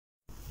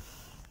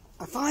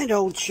I find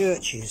old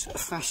churches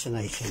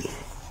fascinating,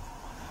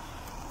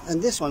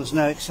 and this one's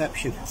no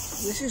exception.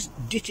 This is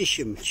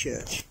Dittisham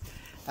Church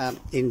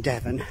in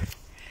Devon,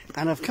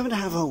 and I've come to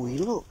have a wee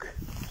look.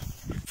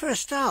 For a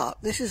start,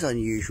 this is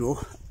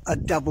unusual, a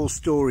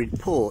double-storied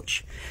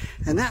porch,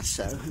 and that's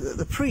so that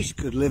the priest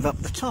could live up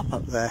the top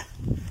up there.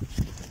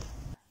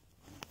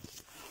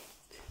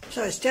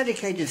 So it's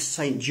dedicated to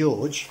St.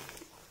 George,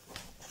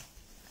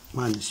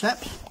 mind the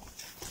steps,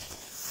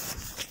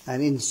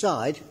 and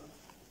inside,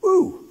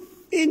 ooh,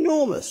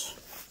 enormous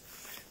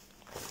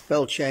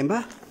bell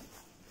chamber,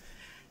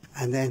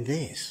 and then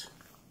this,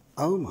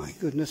 oh my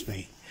goodness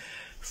me,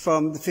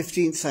 from the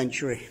 15th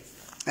century,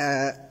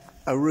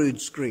 a rood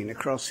screen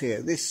across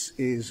here. This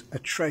is a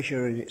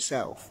treasure in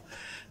itself,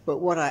 but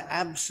what I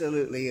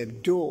absolutely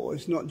adore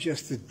is not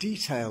just the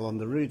detail on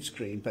the rood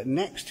screen, but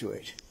next to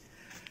it,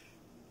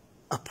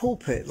 a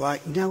pulpit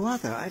like no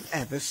other I've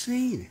ever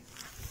seen.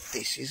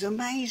 This is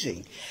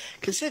amazing.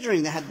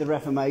 Considering they had the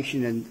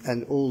Reformation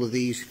and all of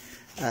these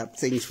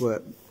things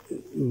were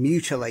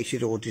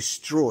mutilated or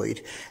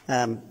destroyed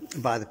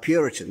by the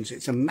Puritans,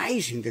 it's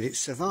amazing that it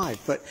survived,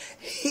 but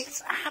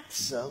it's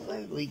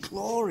absolutely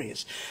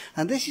glorious.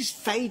 And this is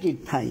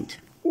faded paint.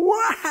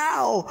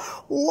 Wow,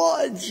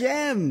 what a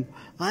gem.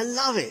 I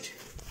love it.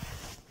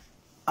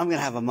 I'm going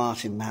to have a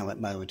Martin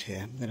Mallett moment here.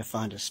 I'm going to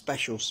find a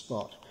special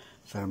spot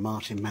for a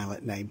Martin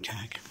Mallett name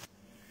tag.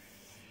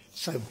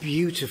 So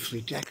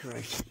beautifully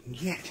decorated, and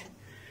yet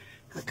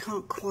I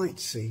can't quite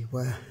see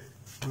where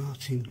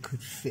Martin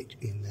could fit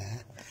in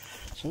there.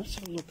 So let's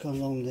have a look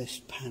along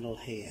this panel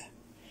here.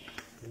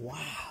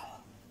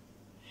 Wow,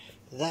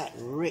 that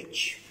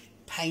rich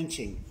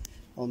painting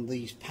on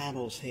these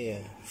panels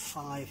here,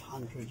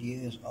 500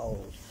 years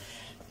old.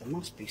 There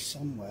must be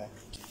somewhere.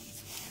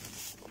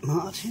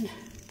 Martin,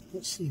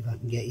 let's see if I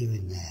can get you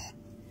in there.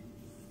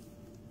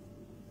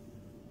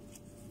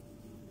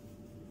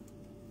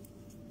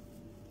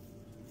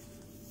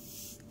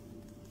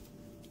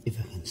 If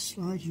I can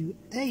slide you,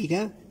 there you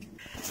go.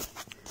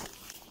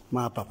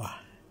 My papa,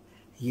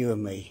 you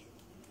and me,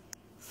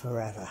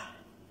 forever,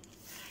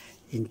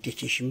 in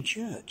Dittisham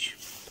Church.